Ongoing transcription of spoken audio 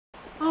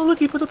Oh, look,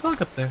 he put a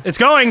bug up there. It's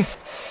going.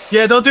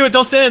 Yeah, don't do it.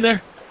 Don't stand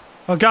there.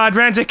 Oh God,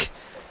 Rantic.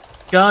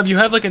 GaLm, you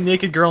have like a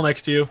naked girl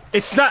next to you.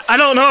 It's not. I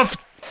don't know if.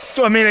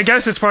 I mean, I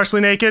guess it's partially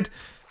naked.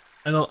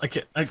 I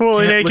can't.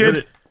 Fully can't naked. Look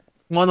at it.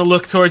 Want to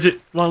look towards it?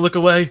 Want to look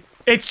away?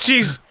 Wait,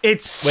 She's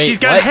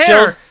got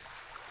hair.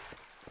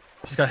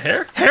 She's got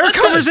hair? Hair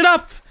covers it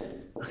up.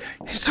 Okay.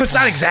 So it's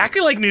not exactly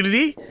like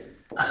nudity.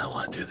 I don't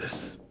want to do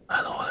this.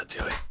 I don't want to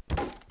do it.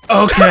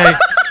 Okay.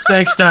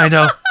 Thanks,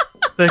 Dino.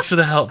 Thanks for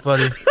the help,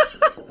 buddy.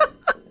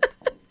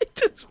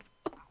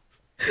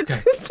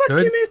 Okay.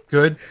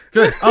 Good.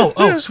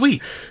 Oh,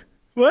 sweet.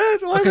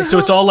 What? Okay, so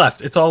it's all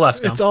left. It's all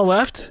left. It's all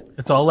left?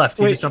 It's all left.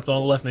 He Wait. just jumped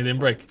on the left and they didn't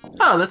break.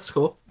 Oh, that's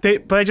cool.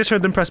 But I just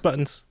heard them press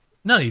buttons.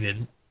 No, you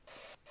didn't.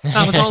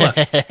 No, it's all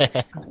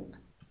left.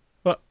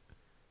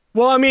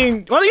 Well, I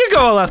mean, why don't you go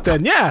all left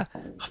then? Yeah.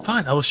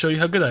 Fine, I will show you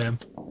how good I am.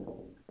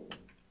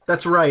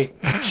 That's right.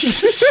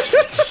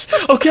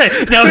 Okay,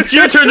 now it's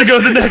your turn to go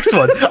to the next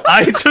one.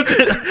 I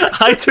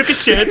took a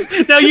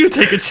chance. Now you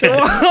take a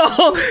chance.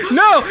 Oh,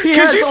 no,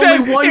 because you said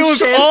only one it was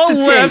chance all to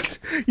left.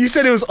 You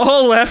said it was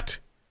all left.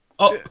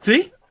 Oh,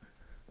 see?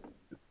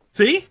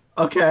 See?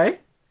 Okay.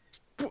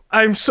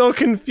 I'm so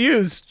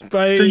confused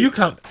by. So you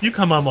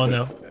come on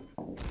now.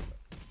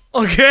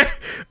 Okay.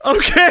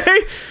 Okay.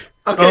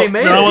 Okay, Oh,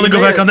 mate. now I want to go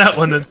back on that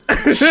one then.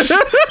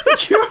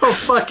 You're a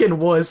fucking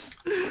wuss.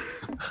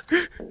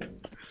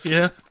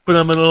 Yeah, but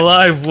I'm an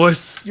alive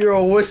wuss. You're a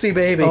wussy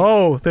baby.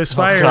 Oh, there's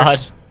fire. Oh God.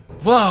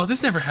 Wow,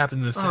 this never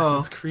happened in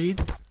Assassin's Creed.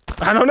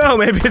 I don't know.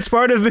 Maybe it's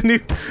part of the new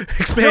No,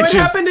 expansion.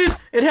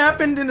 it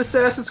happened in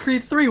Assassin's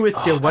Creed 3 with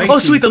Dwight. Oh,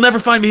 sweet, they'll never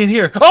find me in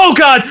here. Oh,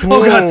 God!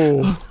 Oh, God!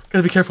 Oh,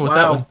 gotta be careful with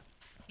that Wow. one.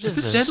 Is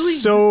this deadly?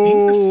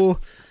 So,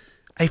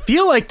 I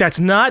feel like that's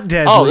not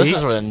deadly. Oh, this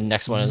is where the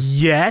next one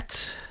is.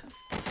 Yet.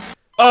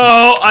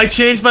 Oh, I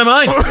changed my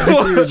mind.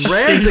 Dude,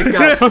 Ranzik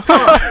got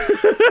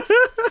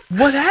fucked.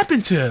 What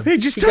happened to him? They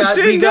just touched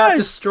it He and got died.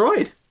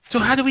 destroyed. So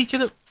how do we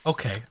get it?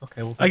 Okay,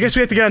 we'll I guess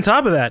we have to get on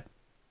top of that.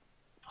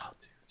 Oh,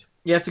 dude.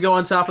 You have to go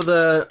on top of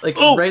the, like,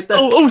 Oh, right there.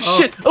 oh,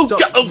 shit. Oh, don't-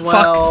 God. Oh, fuck.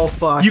 Well,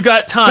 fuck. You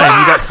got time.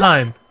 You got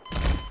time.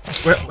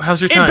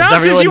 How's your It time?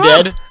 bounces everyone you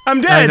dead? up.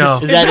 I'm dead. I know.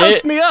 Is that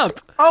bounced it? me up.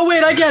 Oh,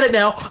 wait, I get it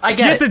now. I You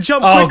get have to it.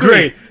 jump Oh, quickly.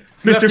 great.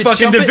 You have Mr. to fucking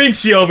jump Da it-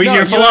 Vinci over No,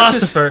 here, you have to-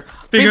 philosopher,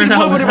 figuring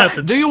Baby, out what what-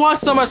 happened. Do you want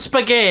some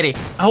spaghetti?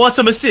 I want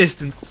some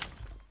assistance.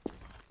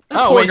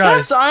 Oh, poor wait, guy.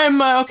 that's,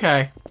 I'm,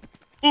 okay.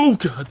 Oh,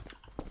 God.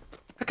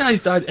 That guy's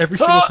died every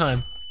single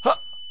time.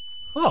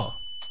 Oh.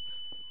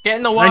 Get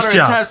in the water Nice and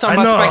job. have some I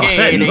know.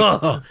 spaghetti. I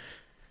know.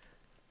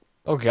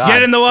 Oh God.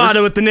 Get in the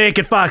water with the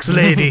naked fox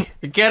lady.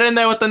 Get in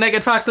there with the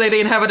naked fox lady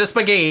and have a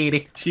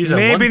spaghetti. She's a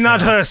Maybe not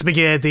one-timer. her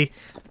spaghetti.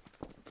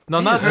 No,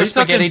 not Are her you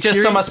spaghetti, talking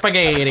just some period?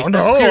 spaghetti. Oh,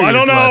 no, Period I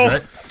don't know.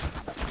 blood,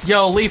 right?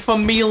 Yo, Leaf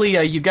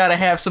Amelia, you gotta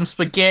have some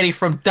spaghetti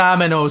from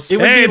Domino's.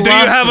 Hey, be do you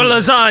have a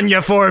lobster.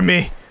 lasagna for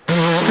me?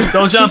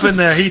 Don't jump in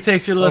there. He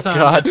takes your Oh lasagna.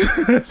 God.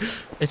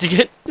 Is he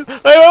good?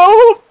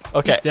 Oh.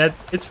 Okay. Dead.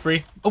 It's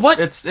free. Oh, what?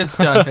 It's done. It's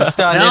done.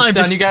 Now It's I'm done.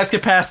 just- You guys can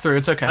pass through.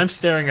 It's okay. I'm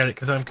staring at it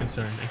because I'm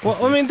concerned. and Well, I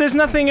confused. mean, there's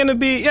nothing gonna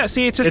be. Yeah,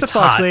 see, it's just It's a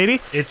fox hot. lady.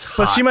 It's hot.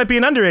 But she might be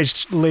an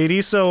underage lady,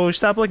 so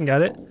stop looking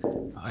at it.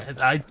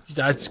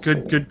 That's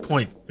good. Good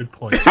point. Good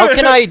point. How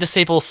can I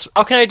disable?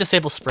 How can I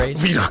disable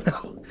sprays? We don't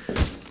know.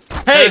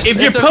 Hey, There's- if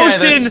you're it's okay,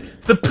 posting there's-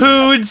 the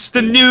poods,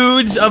 the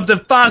nudes of the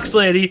fox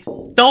lady,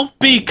 don't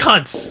be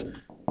cunts.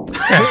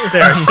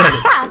 There, I said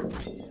it.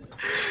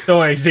 Don't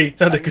worry, Z,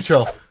 it's under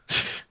control.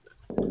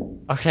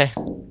 Okay.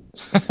 Who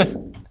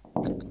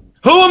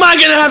am I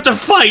gonna have to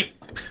fight?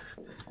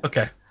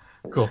 Okay,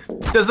 cool.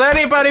 Does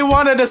anybody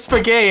want a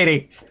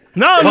spaghetti?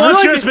 No one Why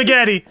wants do I your get-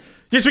 spaghetti.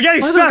 Your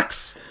spaghetti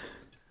sucks.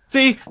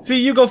 See,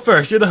 you go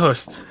first. You're the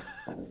host.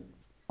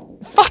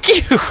 Fuck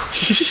you.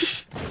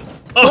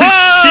 Oh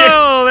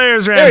Oh,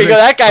 there's Ramsey. There you go.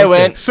 That guy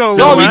went. So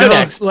GaLm, you go left,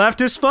 next.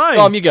 left is fine.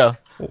 GaLm, you go.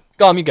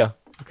 GaLm, you go. shit!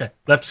 Okay,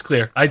 left is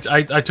clear. I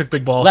took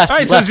big balls. Left.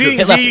 Alright, so left, Z-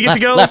 hit Z, left, you get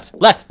to left, go.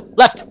 Left.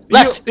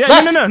 Left. Yeah,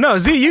 Left. no.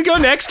 Z, you go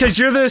next because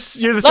you're the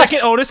second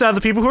oldest out of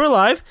the people who are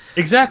alive.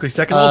 Exactly.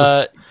 Second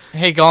oldest.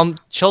 Hey, GaLm.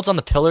 Chill's on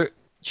the pillar.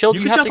 Chill,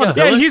 You you can have to jump on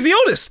go. the Yeah, and he's the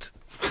oldest.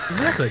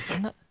 Exactly.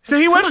 So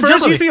he went Come on,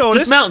 first. jump He's on the me.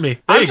 oldest. Just mount me.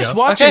 There I'm you just go.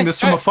 watching Okay,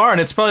 this from afar,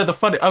 and it's probably the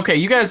fun. Okay,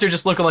 you guys are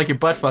just looking like you're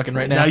butt fucking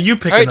right now. Now you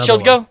pick All right, another Chill,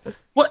 one. go.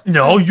 What?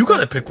 No, you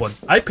gotta pick one.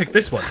 I picked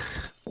this one.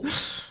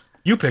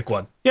 You pick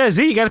one. Yeah,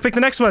 Z, you got to pick the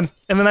next one,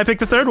 and then I pick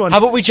the third one. How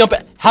about we jump?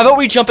 How about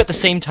we jump at the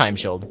same time,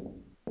 Shield?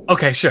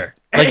 Okay, sure.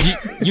 Like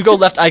you go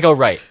left, I go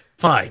right.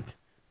 Fine.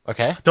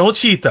 Okay. Don't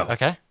cheat though.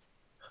 Okay.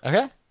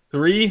 Okay.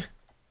 3,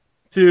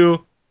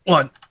 2,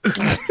 1. It's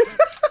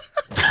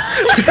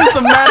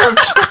a matter of.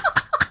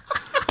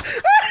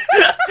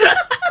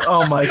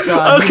 Oh my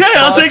god. Okay,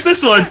 I'll take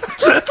this one.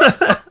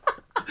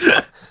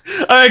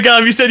 All right,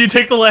 GaLm, you said you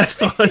take the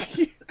last one.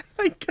 He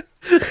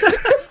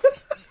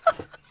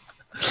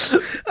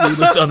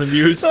looks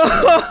unamused.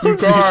 You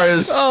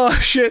guys. Oh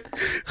shit.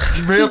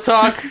 Real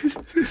talk.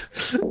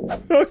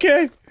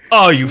 Okay.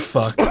 Oh, you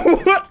fuck.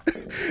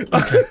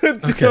 Okay.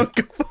 Don't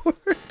go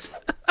forward.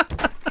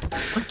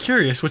 I'm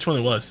curious which one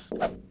it was.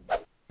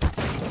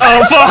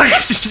 Oh, fuck!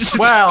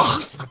 Well.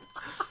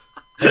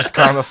 There's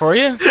karma for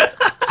you.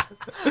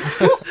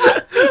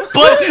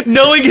 But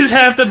knowing is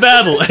half the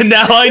battle, and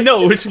now I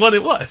know which one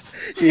it was.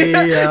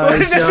 Yeah,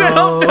 It doesn't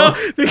help now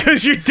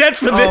because you're dead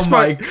for this Oh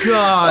my part.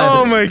 god.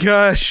 Oh my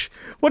gosh.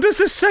 What does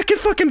the second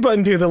fucking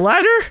button do? The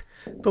ladder?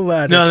 The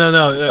ladder. No.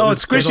 Oh, it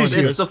squishes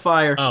you. It's the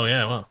fire. Oh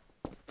yeah, wow.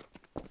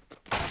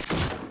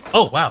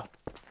 Oh wow.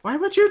 Why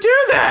would you do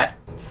that?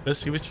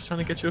 He was just trying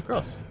to get you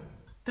across.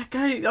 That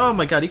guy, oh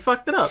my god, he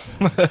fucked it up.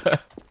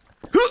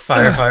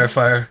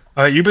 Fire.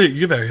 Alright, you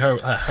better hurry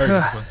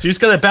this one. So you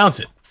just gotta bounce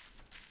it.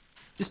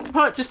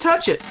 Just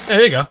touch it. Yeah,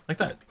 there you go, like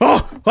that.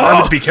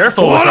 Oh, Be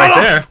careful, it's right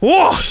there.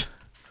 Whoa.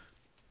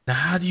 Now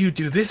how do you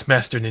do this,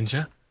 Master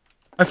Ninja?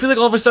 I feel like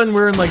all of a sudden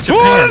we're in like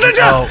Japan. Ninja!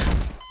 Oh,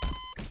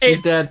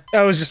 He's dead.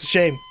 That was just a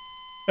shame.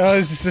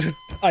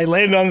 I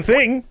landed on the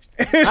thing.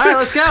 Alright,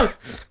 let's go.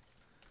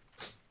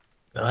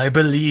 I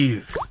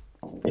believe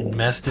in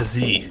Master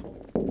Z.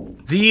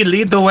 Z,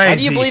 lead the way. How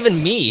do you Z. believe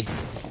in me?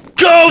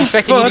 Go!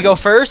 Expecting you to go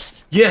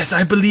first? Yes,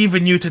 I believe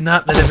in you to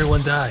not let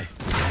everyone die.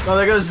 Oh,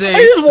 there goes Z.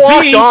 I just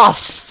walked off.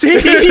 Z!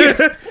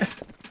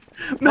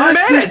 Man,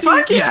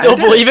 fuck You yeah, still I did.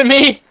 believe in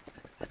me?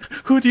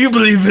 Who do you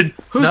believe in?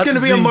 Who's Not gonna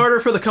be Z. a martyr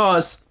for the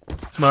cause?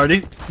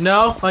 Smarty.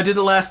 No, I did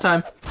it last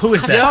time. Who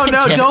is No, that? no,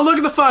 Damn it. don't look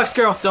at the fox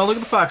girl. Don't look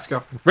at the fox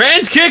girl.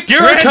 Rand's kick,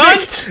 you're a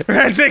cunt!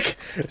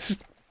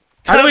 Rantic.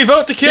 How do we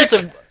vote to kick?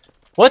 Listen,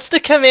 what's the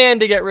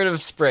command to get rid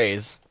of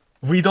sprays?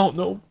 We don't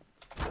know.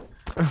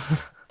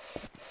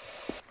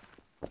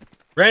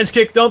 Rand's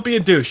kick, don't be a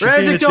douche. You're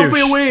being Ranzik, don't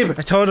be a weeb.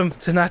 I told him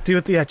to not do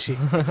it the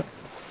etchy.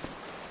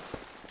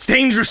 It's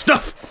dangerous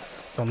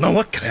stuff. Don't know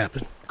what could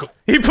happen.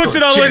 He puts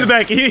it all the way in the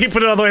back. He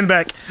put it all the way in the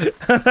back.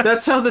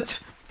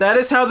 That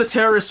is how the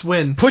terrorists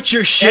win. Put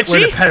your shit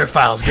where the Etchy?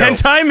 pedophiles go.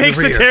 Hentai makes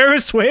the rear.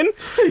 terrorists win?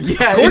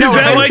 Yeah, Is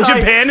that why hentai-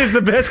 Japan is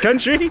the best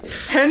country?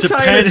 Hentai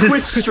Japan and a is-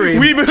 Twitch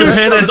stream. Weeboos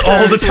Japan has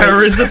all the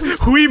terrorism.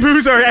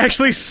 Weeboos are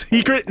actually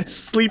secret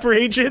sleeper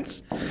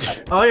agents.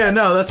 Oh yeah,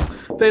 no,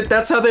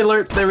 that's how they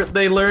learn.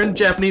 They learned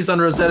Japanese on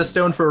Rosetta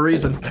Stone for a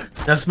reason.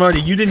 Now,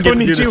 Smarty, you didn't get to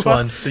do this Konnichiwa.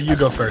 one, so you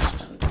go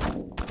first.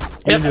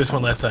 You didn't do this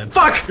one last time.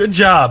 Fuck! Good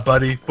job,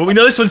 buddy. But we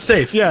know this one's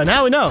safe. Yeah,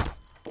 now we know.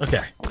 Okay.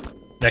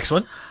 Next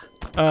one.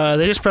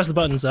 They just press the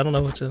buttons. I don't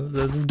know what to.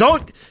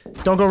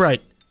 Don't go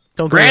right.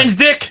 Don't go Rand's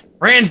right. dick.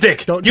 Rand's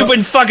dick. Don't You've jump.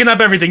 been fucking up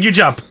everything. You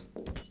jump.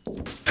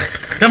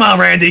 Come on,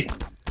 Randy.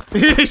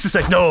 He's just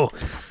like, no.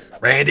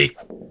 Randy.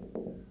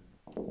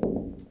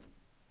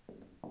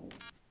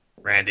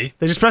 Randy.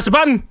 They just press the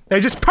button. They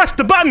just pressed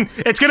the button.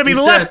 It's gonna be He's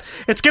the dead. left.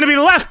 It's gonna be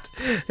the left.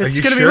 It's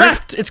you gonna be sure?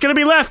 left. It's gonna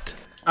be left.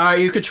 All right,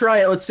 you could try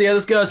it. Let's see how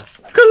this goes.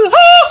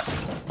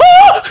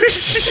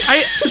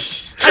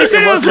 I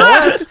said it was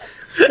left.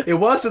 It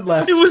wasn't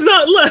left. It was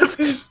not left.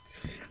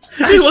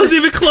 It wasn't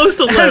even close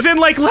to As left. in,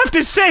 like, left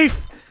is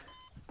safe.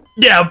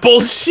 Yeah,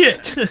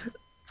 bullshit.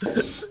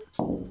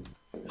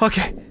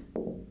 Okay.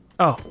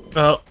 Oh.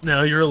 Oh,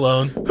 now you're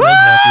alone. I'm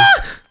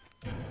happy.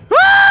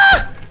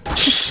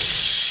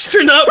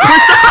 You're not.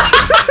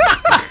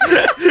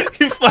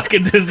 You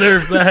fucking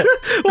deserve that.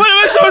 What am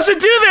I supposed to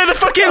do there? The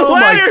fucking Oh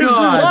my ladder is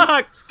God.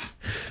 blocked.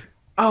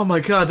 Oh my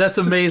god, that's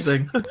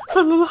amazing.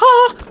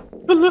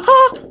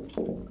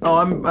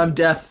 Oh, I'm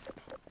death.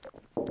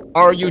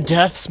 Are you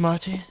deaf,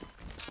 Smarty?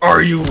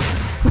 Are you,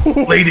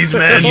 ladies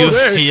man? You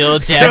there. feel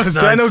So deaf? it's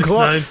Dino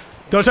 969. Claw.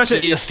 Don't touch Do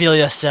it. you feel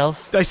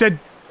yourself? I said,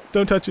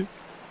 don't touch it.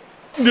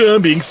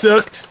 I'm being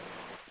sucked.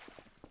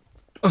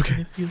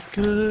 Okay. It feels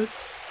good.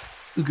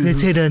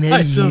 Let's hit on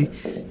Alright, so I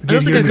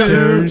don't think I've gotten,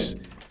 turns.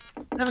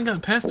 I haven't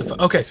gotten past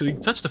the. Okay, so we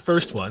touched the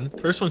first one.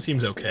 First one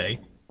seems okay.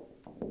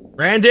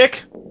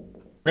 Randick,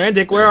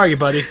 where are you,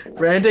 buddy?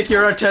 Randick,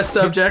 you're our test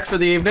subject for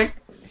the evening.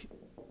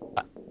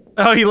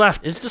 Oh, he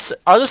left.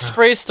 Are the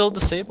sprays still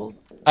disabled?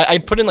 I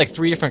put in like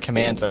 3 different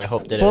commands that I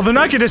hope did it. Well, they're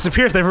not gonna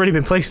disappear if they've already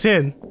been placed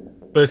in.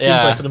 But it seems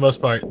Yeah. like for the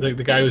most part, the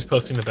guy who's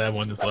posting the bad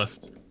one is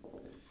left.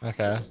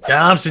 Okay.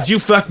 GaLm, since you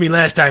fucked me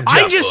last time, jump,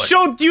 I just boy.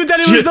 showed you that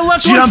it Ju- was the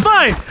left jump. one's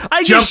fine.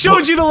 I Jump, just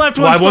showed boy. you the left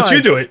Why one's fine. won't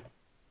you do it?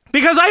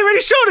 Because I already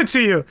showed it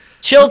to you.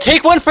 Chill,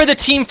 take one for the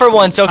team for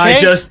once, okay? I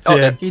just Oh,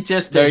 did. he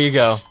just There did. you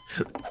go.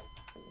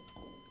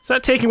 It's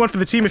not taking one for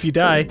the team if you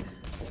die.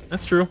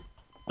 That's true.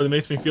 But it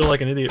makes me feel like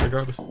an idiot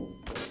regardless.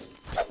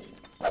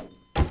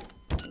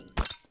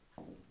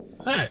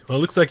 Alright, well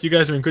it looks like you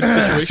guys are in good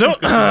situation. So,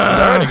 Good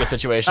You're in a good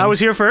situation. I was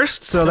here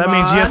first, so that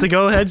means you have to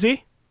go ahead,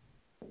 Z.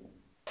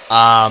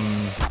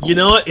 You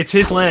know what? It's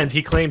his land.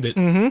 He claimed it.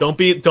 Don't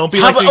be How like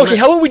about, me. okay,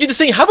 how about we do this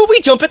thing? How about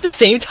we jump at the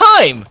same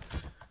time?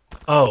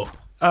 Oh.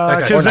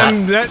 That Because guy's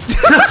then that.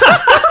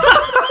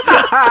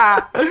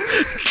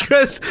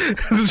 Because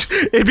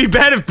it'd be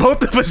bad if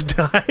both of us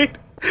died.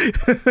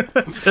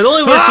 It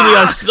only works when you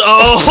guys.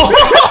 Oh.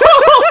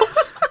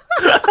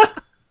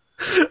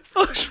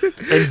 Oh shit!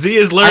 And Z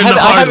has learned the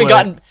hard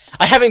way.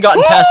 I haven't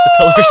gotten past the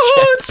pillars Oh,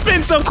 yet. it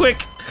spins so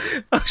quick.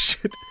 Oh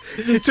shit!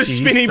 It's a She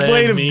spinning spun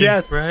blade of me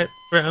death. Right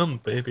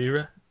round, baby.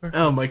 Right.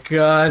 Oh my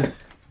god.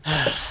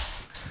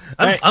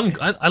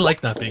 I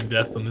like not being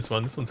death on this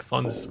one. This one's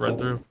fun to just run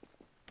through.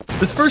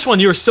 This first one,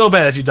 you were so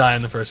bad if you die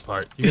in the first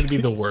part. You're gonna be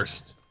the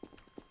worst.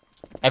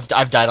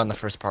 I've died on the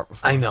first part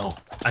before. I know.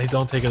 I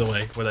don't take it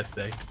away. Where'd I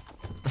stay?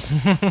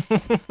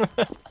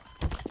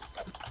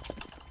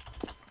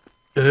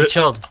 You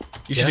chilled.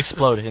 You should Yeah.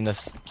 explode in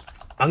this.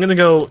 I'm gonna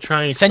go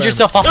try and Send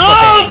experiment. yourself off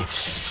Oh!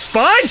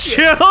 Fine,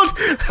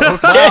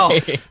 chilled. Wow.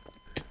 Okay.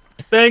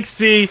 Thanks,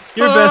 C.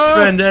 Your best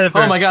friend ever.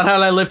 Oh my god, how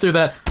did I live through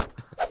that?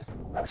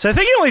 So I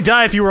think you only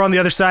die if you were on the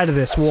other side of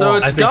this wall. So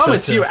it's I think GaLm, so,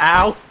 it's too. you,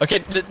 ow. Okay,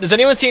 does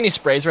anyone see any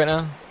sprays right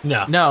now?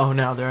 No.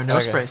 No, there are no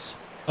Okay. sprays.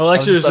 Oh,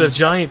 actually, I there's was- a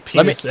giant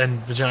let me- penis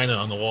and vagina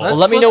on the wall. Well,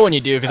 Let's- let me know let's- when you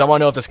do, because I want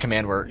to know if this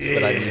command works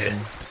that I'm using.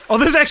 Oh,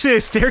 there's actually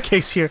a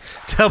staircase here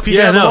to help you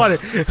Yeah, get out no.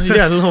 of the water.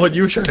 Yeah, I don't know what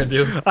you were trying to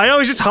do. I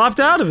always just hopped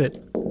out of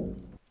it.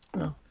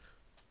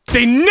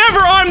 They never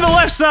armed the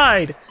left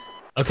side!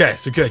 Okay,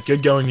 so good.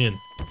 Good going in.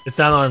 It's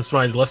not armed,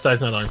 Smarty. The left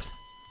side's not armed.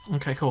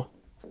 Okay, cool.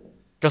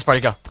 Go,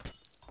 Sparty, go.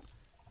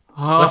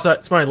 Left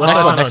side, Smarty. Left Next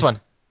side's one, not next armed.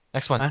 one.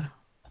 Next one. I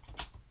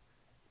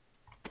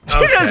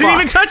know. He doesn't Fuck.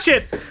 even touch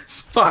it!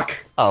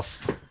 Fuck. Oh,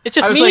 it's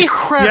just I was me. like,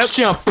 crouch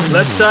jump.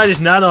 Left side is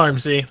not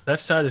armed, see?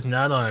 Left side is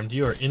not armed.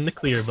 You are in the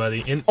clear,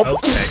 buddy. Okay.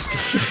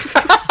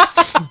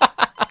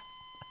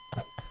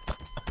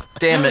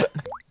 Damn it.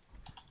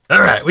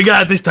 Alright, we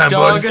got it this time,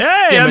 Dog. boys.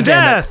 Hey, Damn I'm it,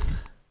 damn it.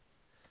 Death!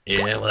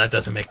 Yeah, well, that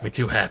doesn't make me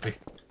too happy.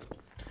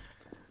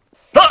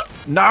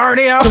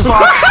 Narnia,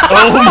 fuck.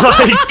 Oh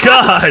my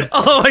god!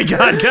 Oh my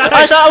god, guys!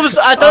 I thought I was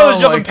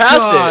Oh jumping my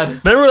past God.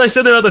 it. Remember when I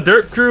said about the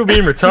dirt crew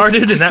being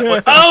retarded and that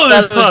one? Oh,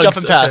 there's I was pugs.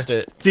 jumping past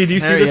it. See, do you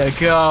see There this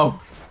you go.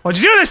 Why'd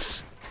you do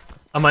this?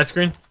 on my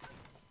screen?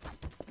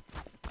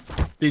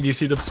 Did you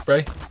see the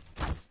spray?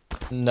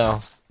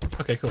 No.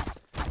 Okay, cool.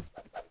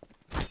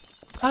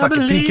 I Fucking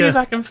believe Pika.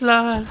 I can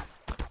fly.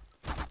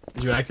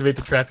 Did you activate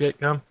the trap yet,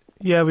 Gum?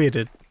 Yeah, we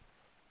did.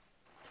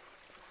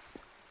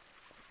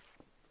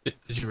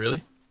 Did you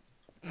really?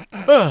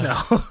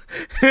 No.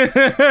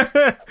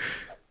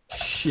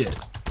 Shit.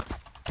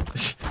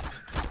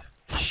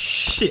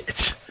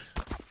 Shit.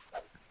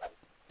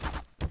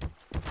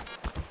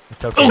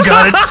 It's okay. Oh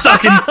god, it's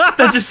sucking!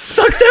 That just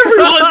sucks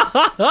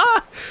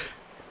everyone!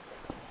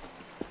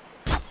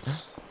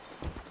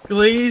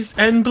 Glaze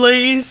and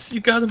Blaze, you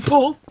got them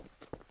both.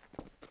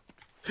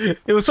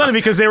 It was funny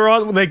because they were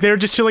all like they were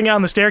just chilling out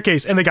on the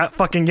staircase and they got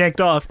fucking yanked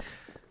off.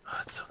 Oh,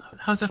 that's so,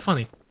 how's that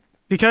funny?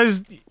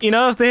 Because, you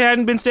know, if they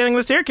hadn't been standing on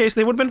the staircase,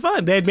 they would have been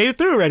fine. They had made it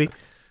through already.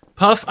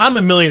 Puff, I'm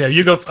a millionaire.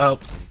 You go. Oh,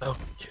 okay.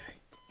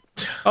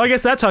 Oh, I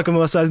guess that's how come the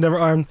left side is never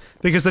armed.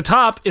 Because the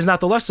top is not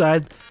the left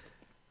side.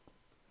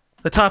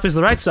 The top is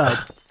the right side.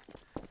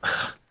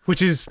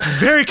 Which is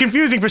very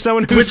confusing for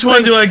someone who's Which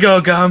one do I go,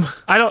 Gum?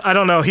 I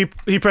don't know. He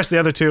pressed the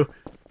other two.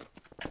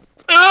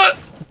 Ah!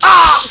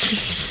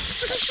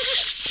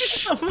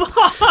 Come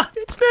on!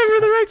 It's never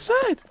the right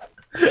side.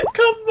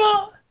 Come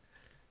on!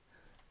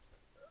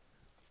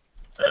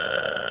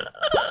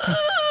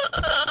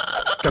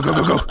 Go, go,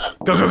 go, go. Go,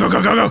 go, go,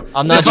 go, go, go.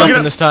 I'm not This jumping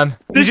looks- this time.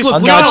 This just-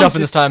 I'm look, not look,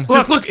 jumping this time.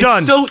 Just look, done.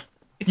 it's so.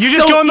 It's You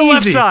just so go on the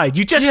left easy. side.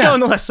 You just Yeah. go on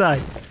the left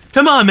side.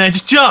 Come on, man,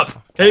 just jump.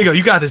 There you go.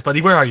 You got this,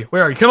 buddy. Where are you?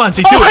 Where are you? Come on,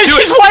 Z. Do Oh, it. Do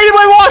it. why did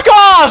I walk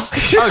off?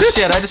 Oh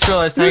shit, I just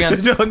realized. Hang I on.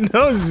 don't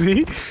know,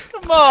 Z.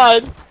 Come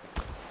on.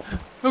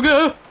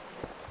 Okay.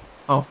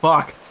 Oh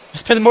fuck. I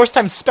spend more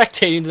time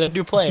spectating than I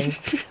do playing.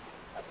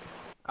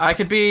 I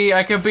could be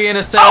an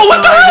assassin. Oh,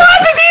 what the right hell now.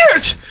 happened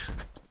here?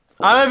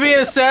 I'm gonna be an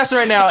assassin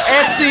right now.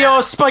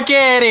 Ezio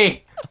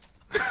Spaghetti.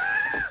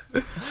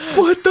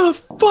 What the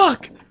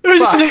fuck? It was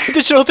just an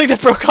additional thing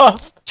that broke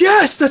off.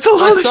 Yes, that's a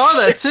lot I of saw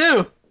that shit.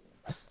 too.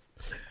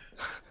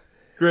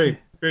 Great,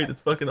 great.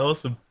 That's fucking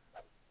awesome.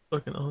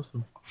 Fucking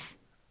awesome.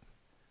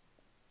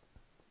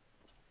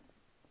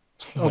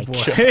 Oh boy.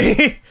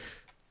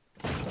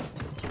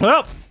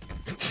 Well,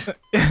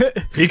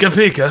 Pika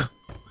Pika.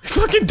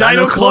 fucking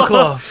Dino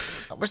Claw.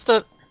 Where's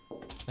the...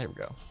 There we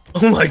go.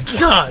 Oh my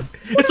god.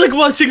 It's like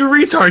watching a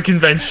retard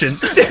convention.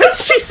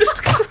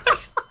 Jesus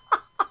Christ.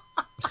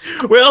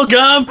 Well,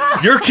 Gum,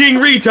 you're King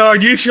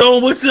Retard. You show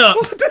him what's up.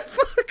 What the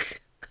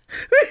fuck?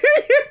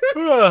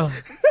 Ugh.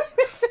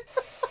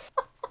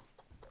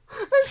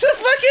 It's a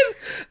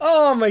fucking.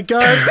 Oh my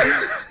god.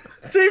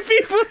 3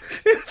 people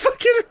in a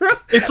fucking row.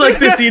 It's like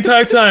this the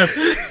entire time.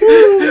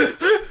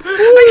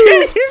 I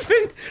can't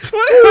even.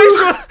 What am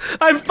I?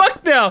 I'm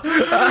fucked now.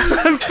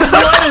 I'm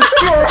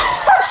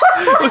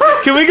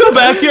Can we go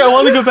back here? I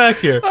want to go back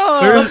here.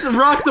 Let's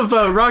rock the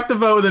vote. Rock the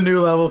vote with a new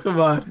level. Come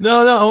on.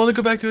 No, I want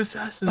to go back to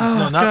Assassin.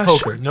 no, not gosh.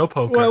 poker. No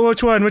poker.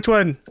 Which one? Which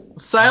one?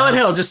 Silent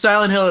Hill. Just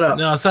Silent Hill it up.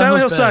 No, Silent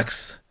Hill bad.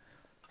 sucks.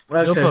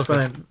 Okay, poker.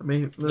 fine. I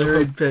mean, No,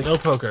 Larry po- pick. no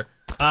poker.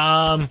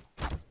 I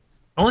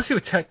want to see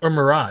what tech or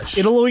Mirage.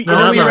 Italy No,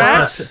 no, no,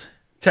 rats.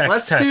 Text.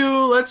 Let's text,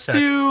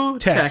 do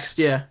Text. text.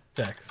 Yeah.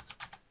 text.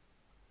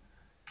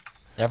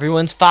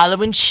 Everyone's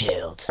following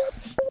Shield.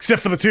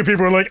 Except for the 2 people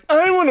who are like,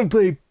 I want to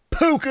play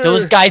poker.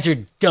 Those guys are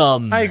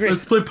dumb. I agree.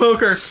 Let's play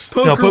poker.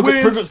 Poker No,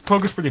 wins.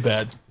 poker's pretty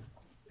bad.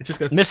 It's just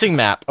got. Missing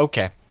map.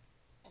 Okay.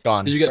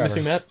 Gone. Did you get forever.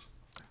 missing map?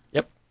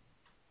 Yep.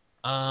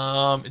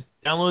 It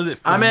downloaded it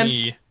for I'm in.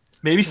 me.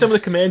 Maybe some of the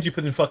commands you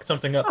put in fucked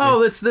something up.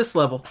 Oh, it's this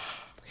level.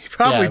 You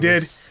probably Yeah, it did.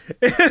 was-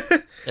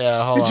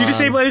 Yeah, hold Did you on.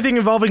 disable anything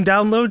involving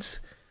downloads?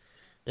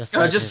 Yes.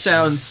 It just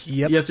sounds.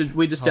 Yep. You have to.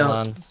 We just Hold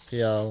don't. on.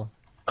 CL.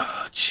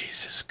 Oh,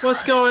 Jesus Christ.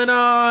 What's going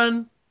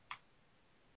on?